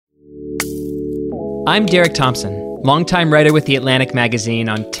I'm Derek Thompson, longtime writer with The Atlantic magazine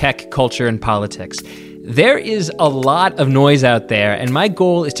on tech, culture, and politics. There is a lot of noise out there, and my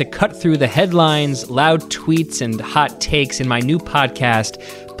goal is to cut through the headlines, loud tweets, and hot takes in my new podcast,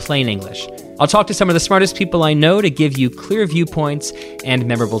 Plain English. I'll talk to some of the smartest people I know to give you clear viewpoints and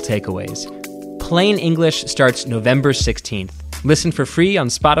memorable takeaways. Plain English starts November 16th. Listen for free on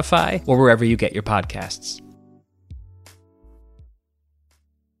Spotify or wherever you get your podcasts.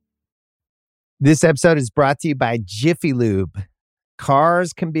 This episode is brought to you by Jiffy Lube.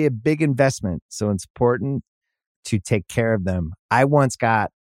 Cars can be a big investment, so it's important to take care of them. I once got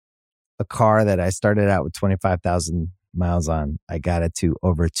a car that I started out with 25,000 miles on. I got it to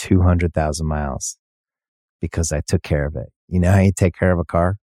over 200,000 miles because I took care of it. You know how you take care of a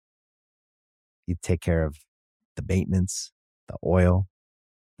car? You take care of the maintenance, the oil,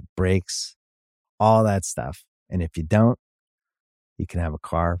 the brakes, all that stuff. And if you don't, you can have a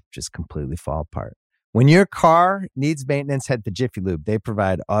car just completely fall apart. When your car needs maintenance, head to Jiffy Lube. They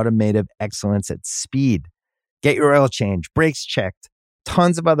provide automotive excellence at speed. Get your oil change, brakes checked,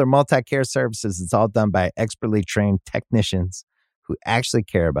 tons of other multi-care services. It's all done by expertly trained technicians who actually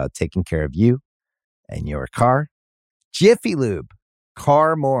care about taking care of you and your car. Jiffy Lube,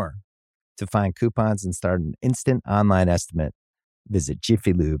 car more. To find coupons and start an instant online estimate, visit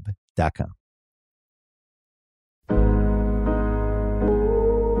jiffylube.com.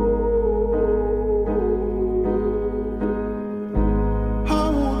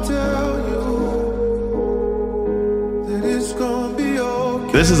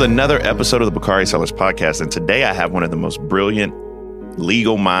 This is another episode of the Bakari Sellers Podcast, and today I have one of the most brilliant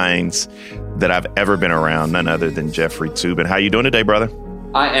legal minds that I've ever been around, none other than Jeffrey Toobin. How you doing today, brother?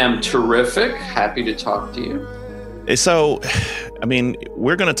 I am terrific. Happy to talk to you. So, I mean,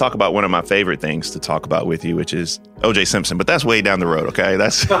 we're going to talk about one of my favorite things to talk about with you, which is O.J. Simpson, but that's way down the road, okay? Okay.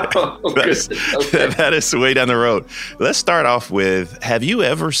 That is way down the road. Let's start off with, have you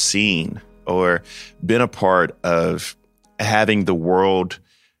ever seen or been a part of having the world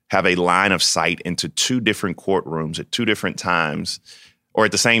have a line of sight into two different courtrooms at two different times, or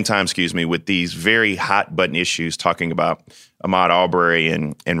at the same time, with these very hot button issues talking about Ahmaud Arbery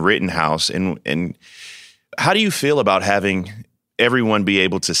and Rittenhouse? And how do you feel about having everyone be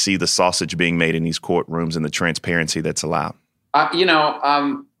able to see the sausage being made in these courtrooms and the transparency that's allowed?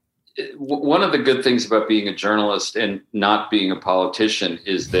 One of the good things about being a journalist and not being a politician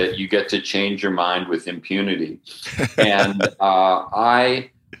is that you get to change your mind with impunity. And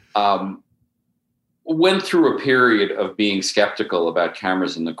I went through a period of being skeptical about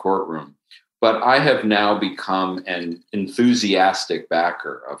cameras in the courtroom, but I have now become an enthusiastic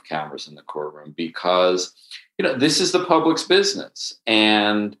backer of cameras in the courtroom because, this is the public's business,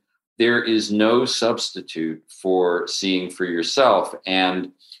 and there is no substitute for seeing for yourself.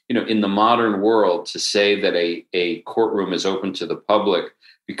 And in the modern world, to say that a courtroom is open to the public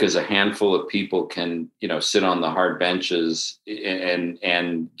because a handful of people can, sit on the hard benches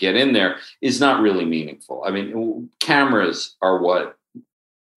and get in there is not really meaningful. I mean, cameras are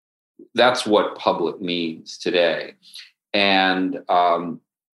that's what public means today. And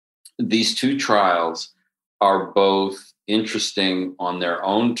these two trials are both interesting on their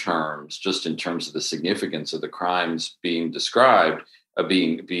own terms, just in terms of the significance of the crimes being described,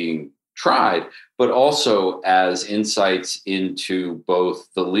 being tried, but also as insights into both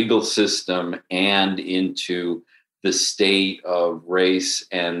the legal system and into the state of race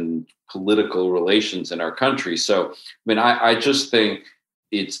and political relations in our country. So, I just think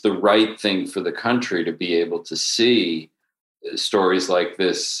it's the right thing for the country to be able to see stories like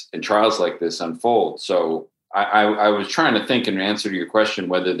this and trials like this unfold. So I was trying to think in answer to your question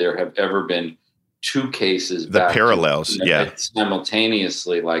whether there have ever been two cases, the parallels,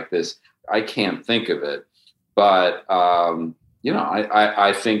 simultaneously like this. I can't think of it, but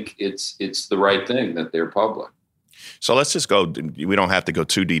I think it's the right thing that they're public. So let's just go. We don't have to go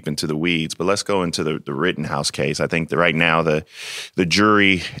too deep into the weeds, but let's go into the Rittenhouse case. I think that right now the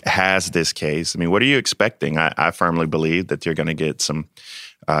jury has this case. I mean, what are you expecting? I firmly believe that you're going to get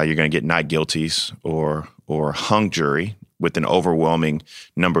you're going to get not guilties or hung jury, with an overwhelming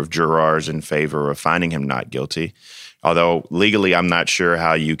number of jurors in favor of finding him not guilty. Although legally, I'm not sure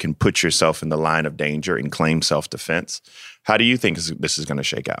how you can put yourself in the line of danger and claim self-defense. How do you think this is going to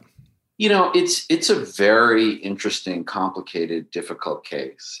shake out? It's a very interesting, complicated, difficult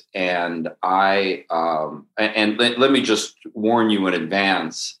case. And let me just warn you in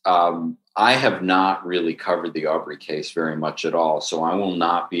advance. I have not really covered the Arbery case very much at all, so I will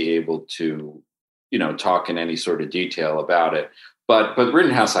not be able to talk in any sort of detail about it. But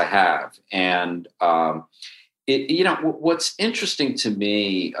Rittenhouse I have. And, what's interesting to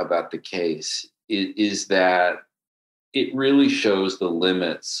me about the case is that it really shows the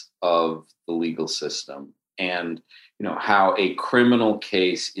limits of the legal system, and how a criminal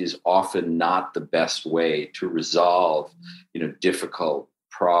case is often not the best way to resolve difficult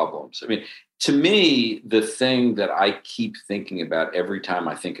problems. I mean, to me, the thing that I keep thinking about every time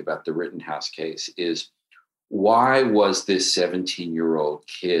I think about the Rittenhouse case is, why was this 17-year-old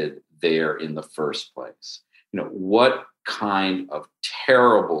kid there in the first place? What kind of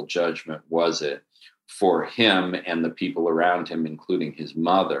terrible judgment was it for him and the people around him, including his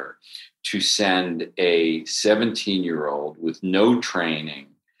mother, to send a 17-year-old with no training,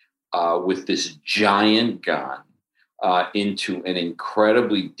 with this giant gun, into an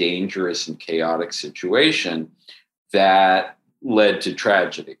incredibly dangerous and chaotic situation that led to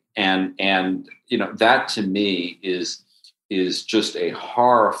tragedy. And that to me is just a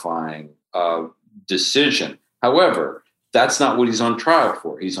horrifying decision. However, that's not what he's on trial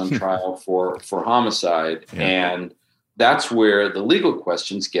for. He's on trial for homicide. Yeah. And that's where the legal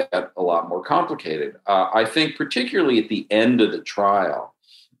questions get a lot more complicated. I think particularly at the end of the trial,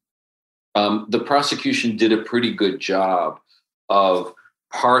 the prosecution did a pretty good job of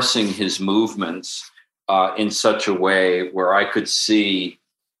parsing his movements in such a way where I could see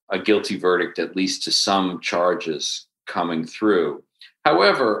a guilty verdict, at least to some charges, coming through.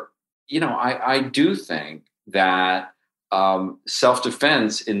 However, I do think that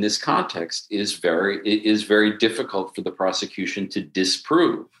self-defense in this context is very difficult for the prosecution to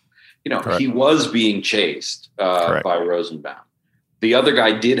disprove. He was being chased by Rosenbaum. The other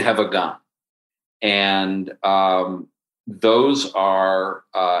guy did have a gun, and those are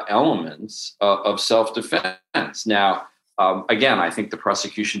elements of self-defense. Now, again, I think the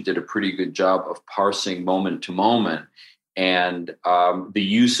prosecution did a pretty good job of parsing moment to moment, and the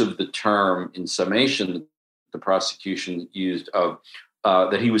use of the term in summation the prosecution used of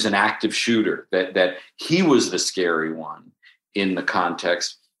that he was an active shooter, that he was the scary one in the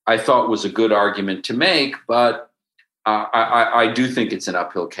context, I thought was a good argument to make, but I do think it's an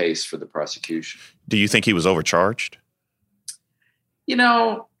uphill case for the prosecution. Do you think he was overcharged?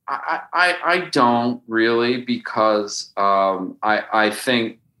 I don't really, because I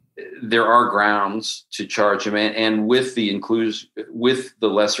think there are grounds to charge him, and with the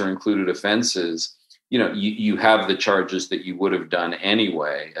lesser included offenses, you have the charges that you would have done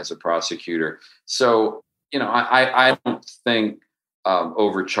anyway as a prosecutor. So, I don't think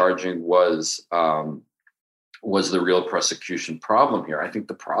overcharging was the real prosecution problem here. I think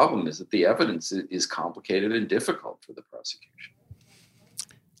the problem is that the evidence is complicated and difficult for the prosecution.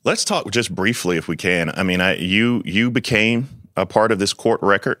 Let's talk just briefly, if we can. I mean, you became a part of this court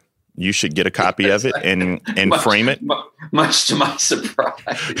record. You should get a copy of it and frame it. Much to my surprise.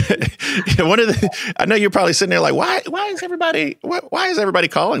 I know you're probably sitting there like, why is everybody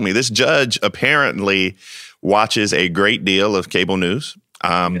calling me? This judge apparently watches a great deal of cable news.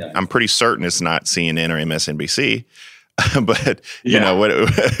 I'm pretty certain it's not CNN or MSNBC, but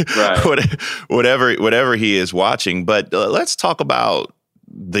whatever he is watching. But let's talk about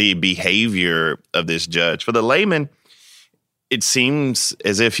the behavior of this judge. For the layman, it seems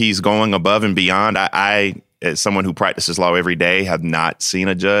as if he's going above and beyond. I, as someone who practices law every day, have not seen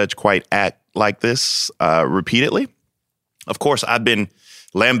a judge quite act like this repeatedly. Of course, I've been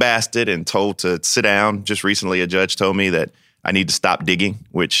lambasted and told to sit down. Just recently, a judge told me that I need to stop digging,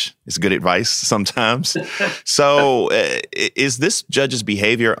 which is good advice sometimes. So is this judge's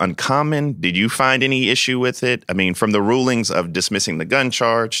behavior uncommon? Did you find any issue with it? I mean, from the rulings of dismissing the gun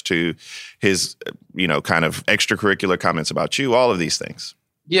charge to his, kind of extracurricular comments about you, all of these things.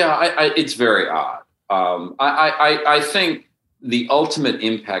 Yeah, it's very odd. I think the ultimate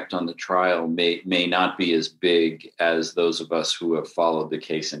impact on the trial may not be as big as those of us who have followed the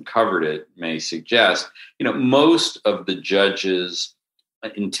case and covered it may suggest. Most of the judge's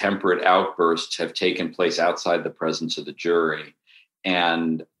intemperate outbursts have taken place outside the presence of the jury,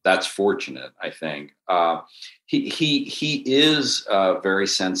 and that's fortunate, I think. He is very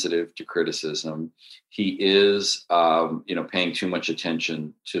sensitive to criticism. He is, paying too much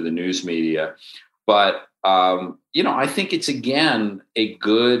attention to the news media, but I think it's, again, a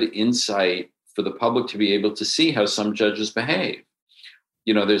good insight for the public to be able to see how some judges behave.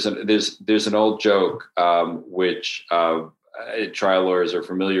 There's an old joke, which trial lawyers are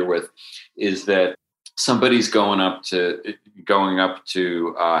familiar with, is that somebody's going up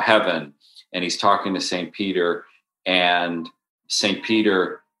to heaven, and he's talking to St. Peter, and St.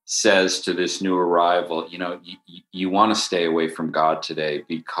 Peter says to this new arrival, you want to stay away from God today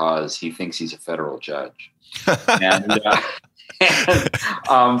because he thinks he's a federal judge. And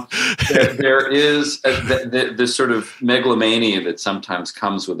there is the sort of megalomania that sometimes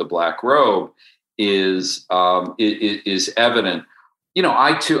comes with a black robe is evident.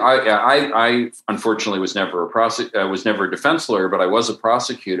 I unfortunately was never a defense lawyer, but I was a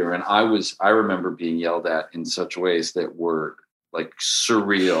prosecutor, and I remember being yelled at in such ways that were like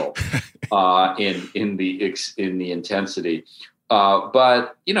surreal in the intensity.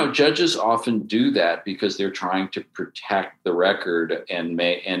 But judges often do that because they're trying to protect the record and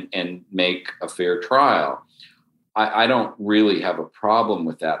make a fair trial. I don't really have a problem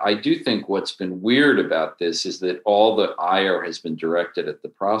with that. I do think what's been weird about this is that all the ire has been directed at the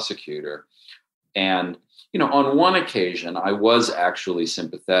prosecutor. And, on one occasion, I was actually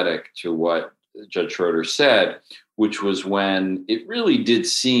sympathetic to what Judge Schroeder said, which was when it really did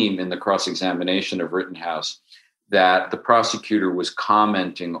seem in the cross-examination of Rittenhouse that the prosecutor was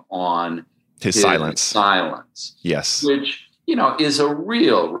commenting on his silence. Yes. Which, is a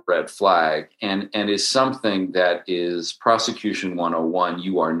real red flag and is something that is prosecution 101.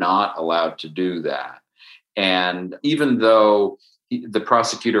 You are not allowed to do that. And even though the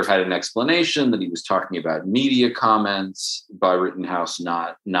prosecutor had an explanation that he was talking about media comments by Rittenhouse,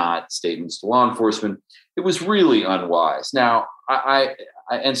 not statements to law enforcement, it was really unwise. Now, I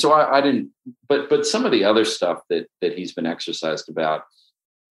didn't, but some of the other stuff that he's been exercised about,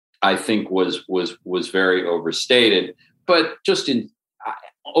 I think was very overstated. But just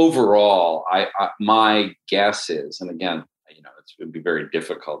overall, my guess is, and again, it would be very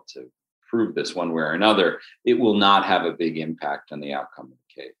difficult to prove this one way or another, it will not have a big impact on the outcome of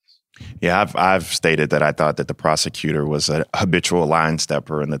the case. Yeah, I've stated that I thought that the prosecutor was a habitual line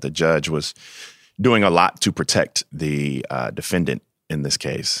stepper and that the judge was doing a lot to protect the defendant in this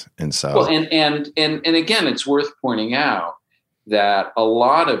case. And so, well, and again, it's worth pointing out that a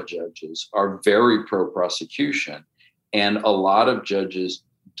lot of judges are very pro-prosecution. And a lot of judges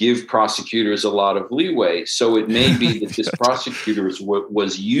give prosecutors a lot of leeway. So it may be that this prosecutor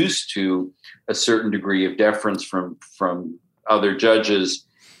was used to a certain degree of deference from other judges,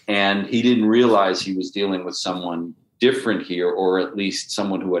 and he didn't realize he was dealing with someone different here, or at least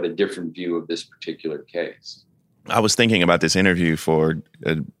someone who had a different view of this particular case. I was thinking about this interview for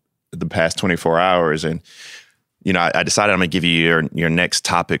the past 24 hours, and I decided I'm going to give you your next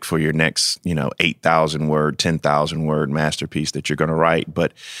topic for your next, 8,000 word, 10,000 word masterpiece that you're going to write.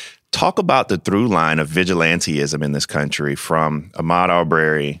 But talk about the through line of vigilantism in this country from Ahmaud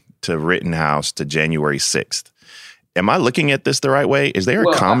Arbery to Rittenhouse to January 6th. Am I looking at this the right way? Is there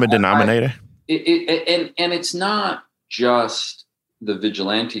a common denominator? And it's not just the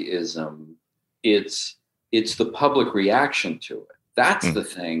vigilantism. It's the public reaction to it. That's the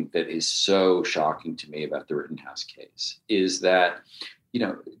thing that is so shocking to me about the Rittenhouse case, is that,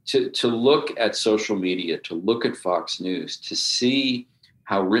 to look at social media, to look at Fox News, to see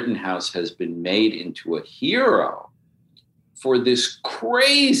how Rittenhouse has been made into a hero for this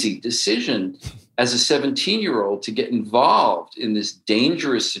crazy decision as a 17-year-old to get involved in this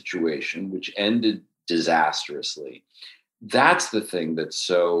dangerous situation, which ended disastrously. That's the thing that's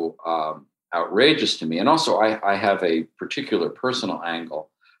so outrageous to me. And also, I have a particular personal angle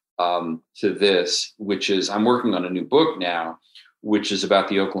to this, which is I'm working on a new book now, which is about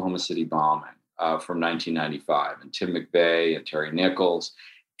the Oklahoma City bombing from 1995 and Tim McVeigh and Terry Nichols.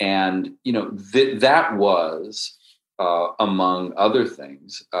 And, that was, among other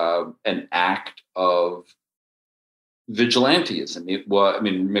things, an act of vigilantism.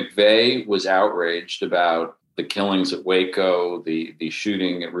 McVeigh was outraged about the killings at Waco, the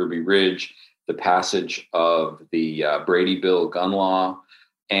shooting at Ruby Ridge, the passage of the Brady Bill gun law.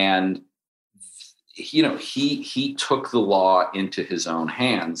 And, he took the law into his own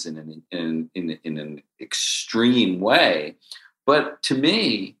hands in an extreme way. But to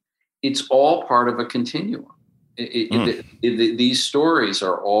me, it's all part of a continuum. These stories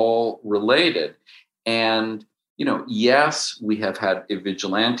are all related. And, yes, we have had a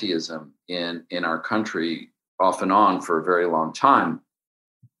vigilantism in our country off and on for a very long time.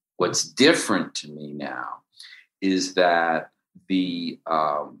 What's different to me now is that the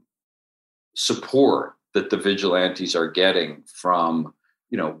support that the vigilantes are getting from,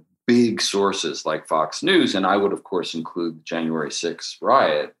 big sources like Fox News, and I would, of course, include the January 6th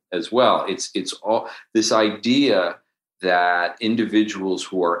riot as well. It's all this idea that individuals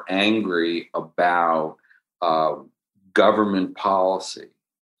who are angry about government policy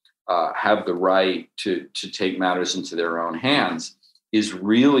have the right to take matters into their own hands is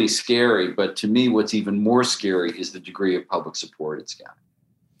really scary. But to me, what's even more scary is the degree of public support it's got.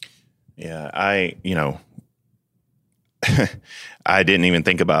 Yeah, I didn't even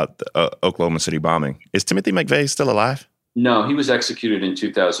think about the Oklahoma City bombing. Is Timothy McVeigh still alive? No, he was executed in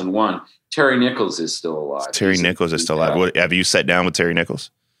 2001. Terry Nichols is still alive. Terry Nichols is still alive. Have you sat down with Terry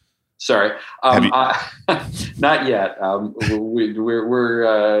Nichols? Sorry, not yet.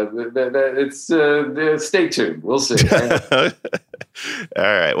 Stay tuned. We'll see. All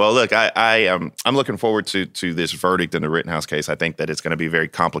right. Well, look, I'm looking forward to this verdict in the Rittenhouse case. I think that it's going to be very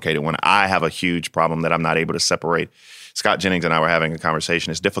complicated one. I have a huge problem that I'm not able to separate. Scott Jennings and I were having a conversation.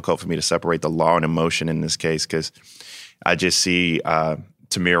 It's difficult for me to separate the law and emotion in this case because I just see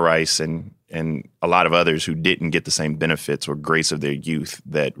Tamir Rice and a lot of others who didn't get the same benefits or grace of their youth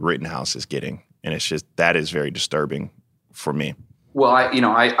that Rittenhouse is getting. And it's just, that is very disturbing for me. Well,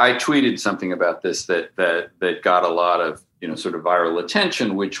 I tweeted something about this that got a lot of, sort of viral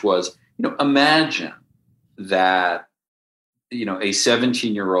attention, which was, imagine that, a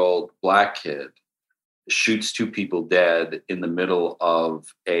 17-year-old black kid shoots two people dead in the middle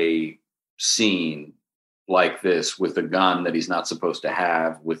of a scene like this with a gun that he's not supposed to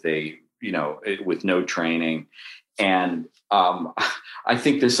have, with with no training. And I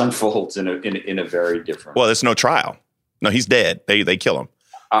think this unfolds in a very different way. Well, there's no trial. No, he's dead. They kill him.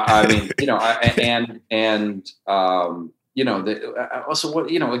 Also,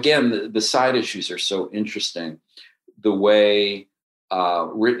 again, the side issues are so interesting. The way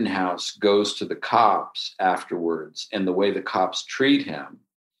Rittenhouse goes to the cops afterwards, and the way the cops treat him,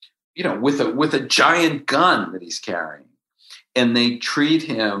 with a giant gun that he's carrying, and they treat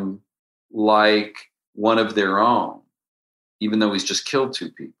him like one of their own, even though he's just killed two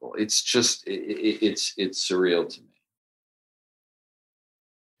people. It's just it's surreal to me.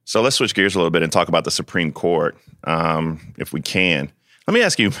 So let's switch gears a little bit and talk about the Supreme Court, if we can. Let me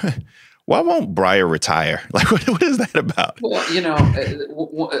ask you, why won't Breyer retire? Like, what is that about? Well,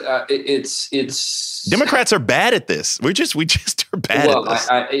 it's Democrats are bad at this. We just are bad at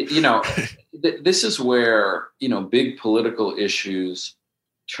this. This is where, big political issues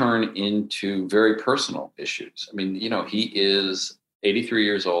turn into very personal issues. I mean, he is 83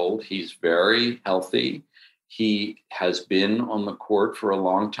 years old. He's very healthy. He has been on the court for a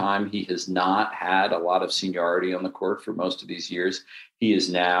long time. He has not had a lot of seniority on the court for most of these years. He is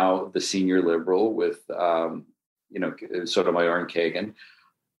now the senior liberal with, Sotomayor and Kagan.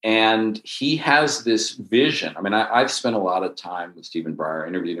 And he has this vision. I mean, I've spent a lot of time with Stephen Breyer,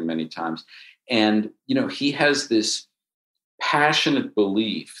 interviewed him many times. And, he has this passionate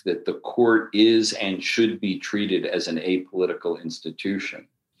belief that the court is and should be treated as an apolitical institution.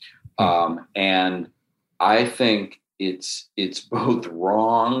 And I think it's both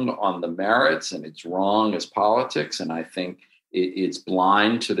wrong on the merits and it's wrong as politics. And I think it's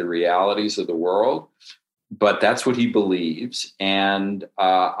blind to the realities of the world. But that's what he believes. And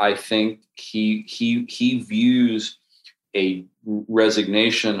I think he views a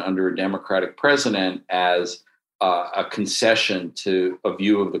resignation under a Democratic president as a concession to a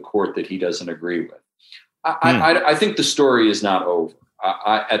view of the court that he doesn't agree with. I think the story is not over.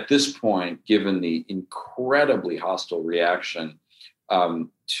 At this point, given the incredibly hostile reaction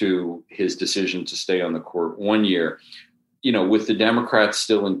to his decision to stay on the court 1 year, with the Democrats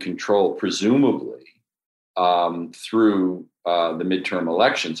still in control, presumably through the midterm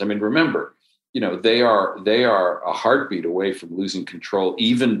elections. I mean, remember, they are a heartbeat away from losing control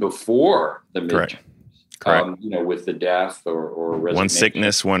even before the midterms. Correct. With the death or resignation. One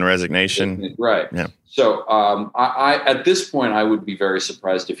sickness, one resignation. Right. Yeah. So I at this point, I would be very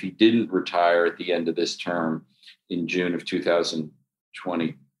surprised if he didn't retire at the end of this term in June of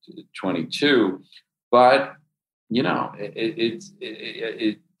 2022. But,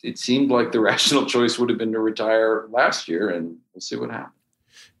 it seemed like the rational choice would have been to retire last year, and we'll see what happens.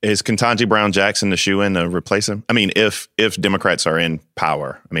 Is Ketanji Brown Jackson the shoe-in to replace him? I mean, if Democrats are in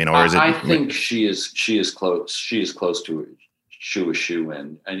power, I mean, or is it? I think she is close. She is close to a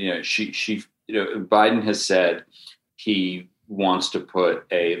shoe-in, and Biden has said he wants to put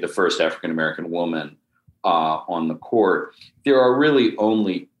the first African American woman on the court. There are really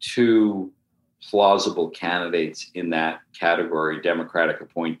only two plausible candidates in that category, Democratic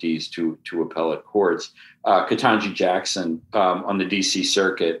appointees to appellate courts. Ketanji Jackson on the D.C.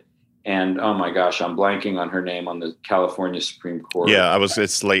 Circuit, and oh my gosh, I'm blanking on her name on the California Supreme Court. Yeah,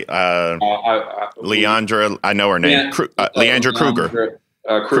 it's late. Leandra, I know her name. Leandra Kruger.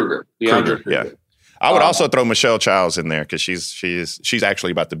 Kruger. Yeah, I would also throw Michelle Childs in there because she's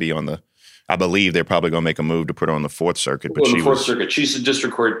actually about to be on the. I believe they're probably going to make a move to put her on the Fourth Circuit. But Circuit. She's a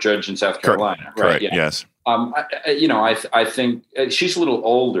district court judge in South Carolina. Correct. Yeah. Yes. I think she's a little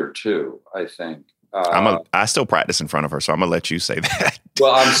older too. I think. I still practice in front of her, so I'm gonna let you say that.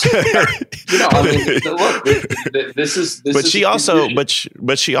 Well, look, this is. But she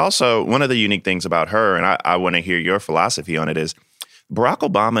also, one of the unique things about her, and I want to hear your philosophy on it, is Barack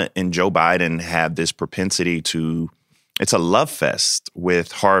Obama and Joe Biden have this propensity to. It's a love fest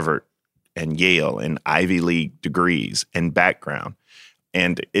with Harvard and Yale and Ivy League degrees and background.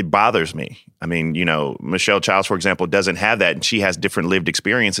 And it bothers me. I mean, Michelle Childs, for example, doesn't have that, and she has different lived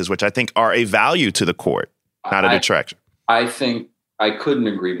experiences, which I think are a value to the court, not a detraction. I think I couldn't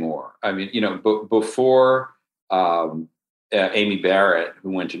agree more. I mean, before Amy Barrett,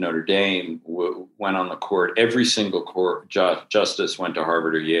 who went to Notre Dame, went on the court, every single court justice went to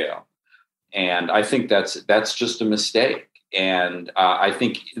Harvard or Yale. And I think that's just a mistake. And I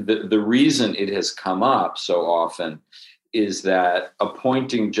think the reason it has come up so often is that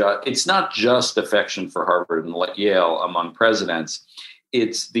appointing it's not just affection for Harvard and Yale among presidents.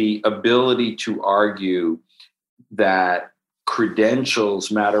 It's the ability to argue that credentials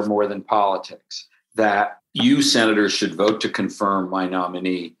matter more than politics, that you senators should vote to confirm my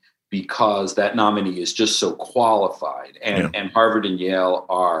nominee because that nominee is just so qualified. And Harvard and Yale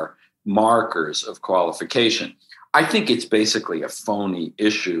are markers of qualification. I think it's basically a phony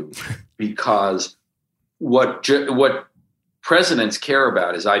issue because what presidents care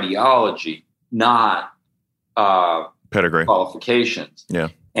about is ideology, not pedigree qualifications. Yeah.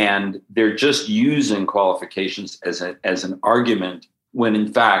 And they're just using qualifications as an argument when,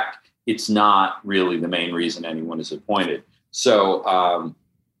 in fact, it's not really the main reason anyone is appointed. So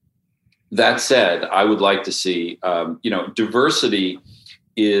that said, I would like to see, diversity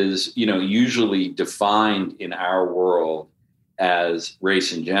is, usually defined in our world as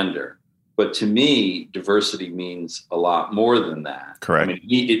race and gender. But to me, diversity means a lot more than that. Correct. I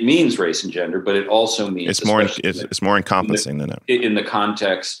mean, it means race and gender, but it also means it's more encompassing than that. In the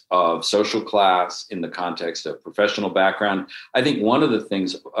context of social class, in the context of professional background. I think one of the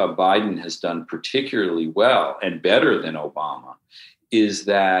things Biden has done particularly well and better than Obama is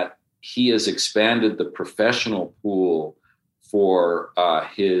that he has expanded the professional pool for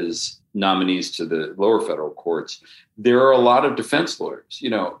his nominees to the lower federal courts. There are a lot of defense lawyers,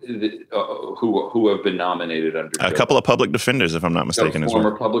 who have been nominated under a couple of public defenders, if I'm not mistaken, as well.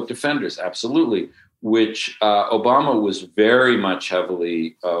 Former public defenders, absolutely. Which Obama was very much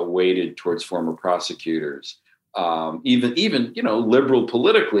heavily weighted towards former prosecutors, even liberal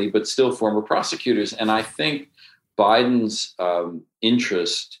politically, but still former prosecutors. And I think Biden's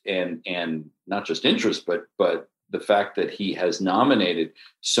interest and not just interest, but the fact that he has nominated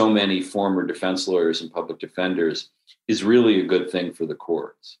so many former defense lawyers and public defenders is really a good thing for the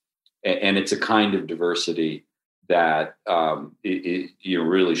courts. And it's a kind of diversity that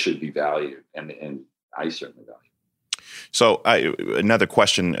really should be valued. And I certainly value. So another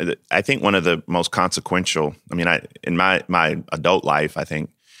question, I think one of the most consequential, in my adult life, I think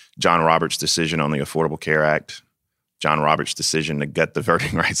John Roberts' decision on the Affordable Care Act, John Roberts' decision to gut the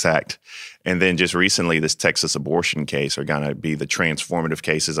Voting Rights Act, and then just recently this Texas abortion case are going to be the transformative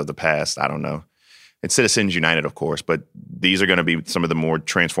cases of the past. I don't know. It's Citizens United, of course, but these are going to be some of the more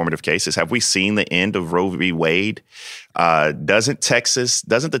transformative cases. Have we seen the end of Roe v. Wade? Doesn't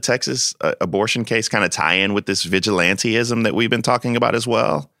the Texas abortion case kind of tie in with this vigilantism that we've been talking about as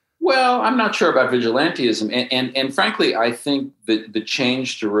well? Well, I'm not sure about vigilantism. And frankly, I think that the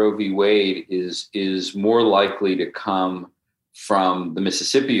change to Roe v. Wade is more likely to come from the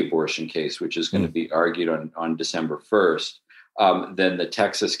Mississippi abortion case, which is going to be argued on December 1st, than the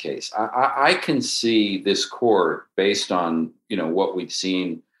Texas case. I can see this court, based on what we've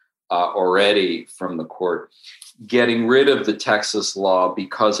seen already from the court, getting rid of the Texas law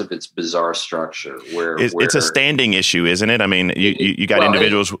because of its bizarre structure. It's a standing issue, isn't it? I mean, you got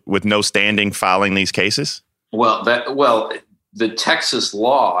individuals with no standing filing these cases. The Texas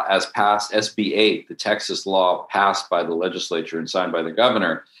law, as passed, SB 8, the Texas law passed by the legislature and signed by the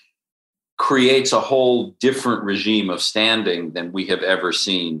governor, creates a whole different regime of standing than we have ever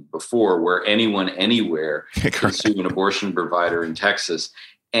seen before, where anyone anywhere can sue an abortion provider in Texas.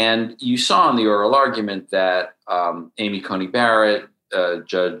 And you saw in the oral argument that Amy Coney Barrett,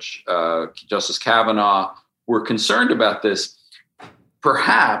 Justice Kavanaugh were concerned about this,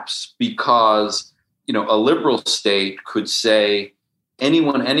 perhaps because a liberal state could say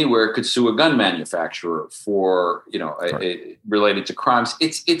anyone anywhere could sue a gun manufacturer for related to crimes.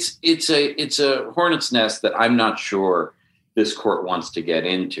 It's a hornet's nest that I'm not sure this court wants to get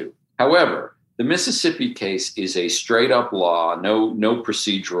into. However, the Mississippi case is a straight up law, no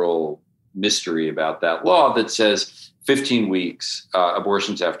procedural mystery about that law, that says 15 weeks,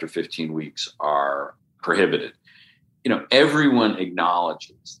 abortions after 15 weeks are prohibited. Everyone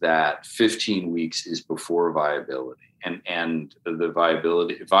acknowledges that 15 weeks is before viability, and the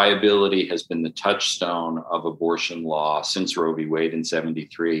viability has been the touchstone of abortion law since Roe v. Wade in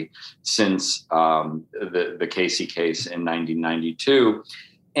 1973, since the Casey case in 1992.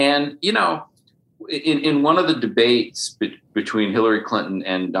 And, in one of the debates between Hillary Clinton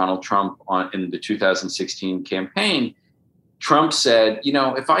and Donald Trump in the 2016 campaign, Trump said,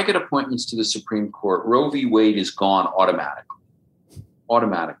 if I get appointments to the Supreme Court, Roe v. Wade is gone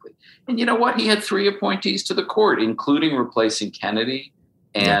automatically. And you know what? He had 3 appointees to the court, including replacing Kennedy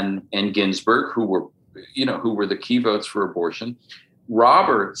and Ginsburg, who were the key votes for abortion.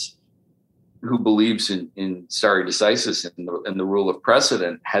 Roberts, who believes in stare decisis and the rule of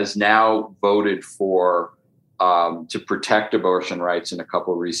precedent, has now voted for to protect abortion rights in a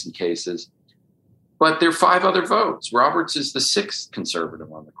couple of recent cases. But there are 5 other votes. Roberts is the 6th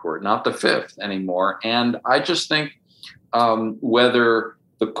conservative on the court, not the 5th anymore. And I just think whether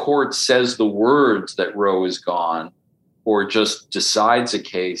the court says the words that Roe is gone or just decides a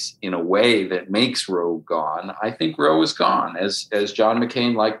case in a way that makes Roe gone, I think Roe is gone. As John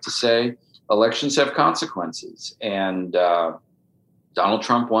McCain liked to say, elections have consequences. And Donald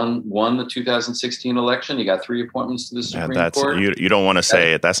Trump won the 2016 election. He got 3 appointments to the Supreme Court. You don't want to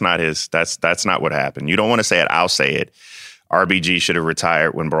say it. That's not what happened. You don't want to say it. I'll say it. RBG should have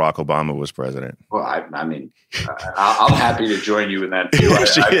retired when Barack Obama was president. Well, I'm happy to join you in that view. I've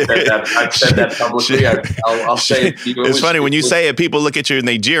said that publicly. I'll say it. It's funny when you say it, people look at you and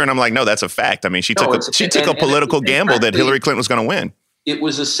they jeer, and I'm like, no, that's a fact. I mean, she took a political gamble that Hillary Clinton was going to win. It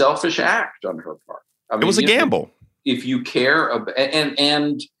was a selfish act on her part. I mean, it was a gamble. If you care about,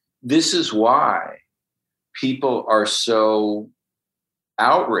 and this is why people are so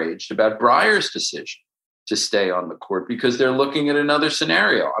outraged about Breyer's decision to stay on the court, because they're looking at another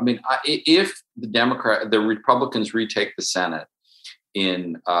scenario. I mean, if the Republicans retake the Senate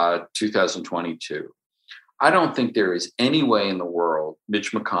in 2022, I don't think there is any way in the world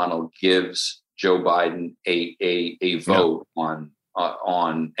Mitch McConnell gives Joe Biden a vote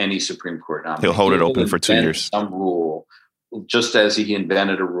on any Supreme Court nominee. He'll hold it open for 2 years. Some rule, just as he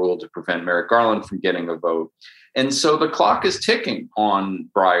invented a rule to prevent Merrick Garland from getting a vote. And so the clock is ticking on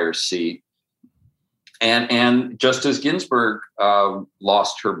Breyer's seat. And Justice Ginsburg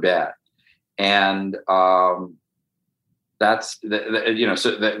lost her bet. And that's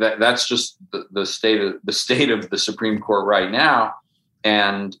that's just the state of the Supreme Court right now.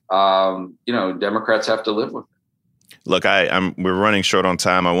 And Democrats have to live with it. Look, we're running short on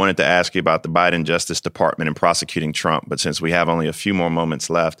time. I wanted to ask you about the Biden Justice Department and prosecuting Trump, but since we have only a few more moments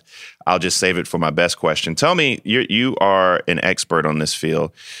left, I'll just save it for my best question. Tell me, you are an expert on this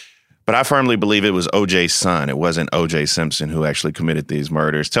field, but I firmly believe it was O.J.'s son. It wasn't O.J. Simpson who actually committed these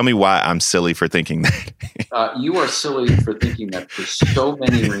murders. Tell me why I'm silly for thinking that. You are silly for thinking that for so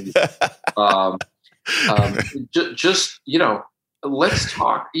many reasons. Let's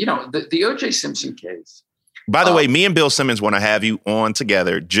talk. The O.J. Simpson case. By the way, me and Bill Simmons want to have you on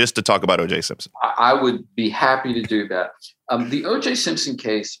together just to talk about O.J. Simpson. I would be happy to do that. The O.J. Simpson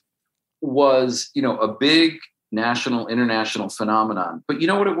case was, a big national, international phenomenon. But you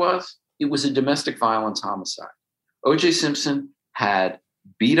know what it was? It was a domestic violence homicide. O.J. Simpson had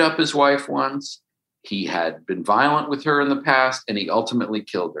beat up his wife once. He had been violent with her in the past, and he ultimately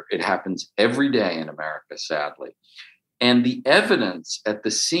killed her. It happens every day in America, sadly. And the evidence at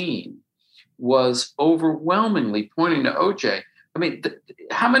the scene was overwhelmingly pointing to O.J. I mean,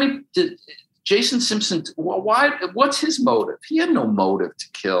 how many did Jason Simpson? Why? What's his motive? He had no motive to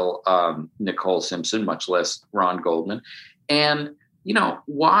kill Nicole Simpson, much less Ron Goldman. And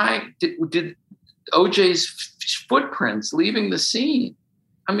why did O.J.'s footprints leaving the scene?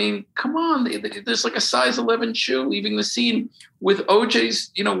 I mean, come on! There's like a size 11 shoe leaving the scene with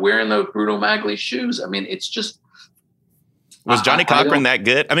O.J.'s, wearing the Bruno Magli shoes. I mean, it's just. Was Johnny Cochran that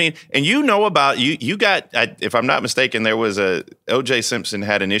good? I mean, and about you got, if I'm not mistaken, there was O.J. Simpson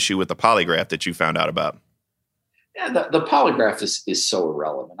had an issue with the polygraph that you found out about. Yeah, the polygraph is so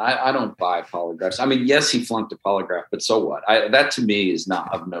irrelevant. I don't buy polygraphs. I mean, yes, he flunked a polygraph, but so what? That to me is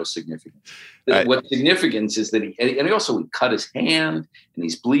not of no significance. What significance is that he also cut his hand and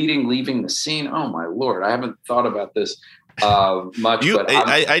he's bleeding, leaving the scene. Oh my Lord, I haven't thought about this much.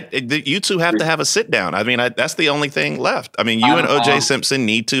 You two have to have a sit down. I mean, that's the only thing left. I mean, you and O.J. Simpson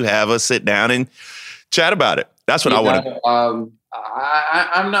need to have a sit down and chat about it. That's what I want to.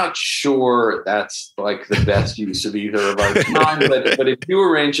 I'm not sure that's like the best use of either of our time, but if you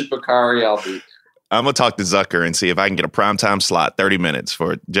arrange it, Bakari, I'll be. I'm going to talk to Zucker and see if I can get a primetime slot, 30 minutes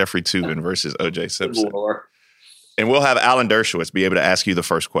for Jeffrey Toobin versus O.J. Simpson. And we'll have Alan Dershowitz be able to ask you the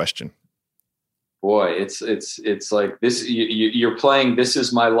first question. Boy, it's like this. You're playing "This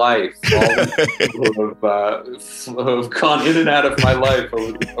Is My Life." All have gone in and out of my life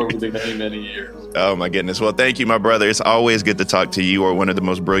over the many years. Oh my goodness! Well, thank you, my brother. It's always good to talk to you. You are one of the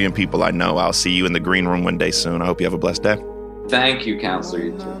most brilliant people I know. I'll see you in the green room one day soon. I hope you have a blessed day. Thank you, Counselor.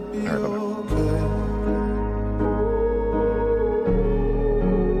 You too. All right, bye-bye.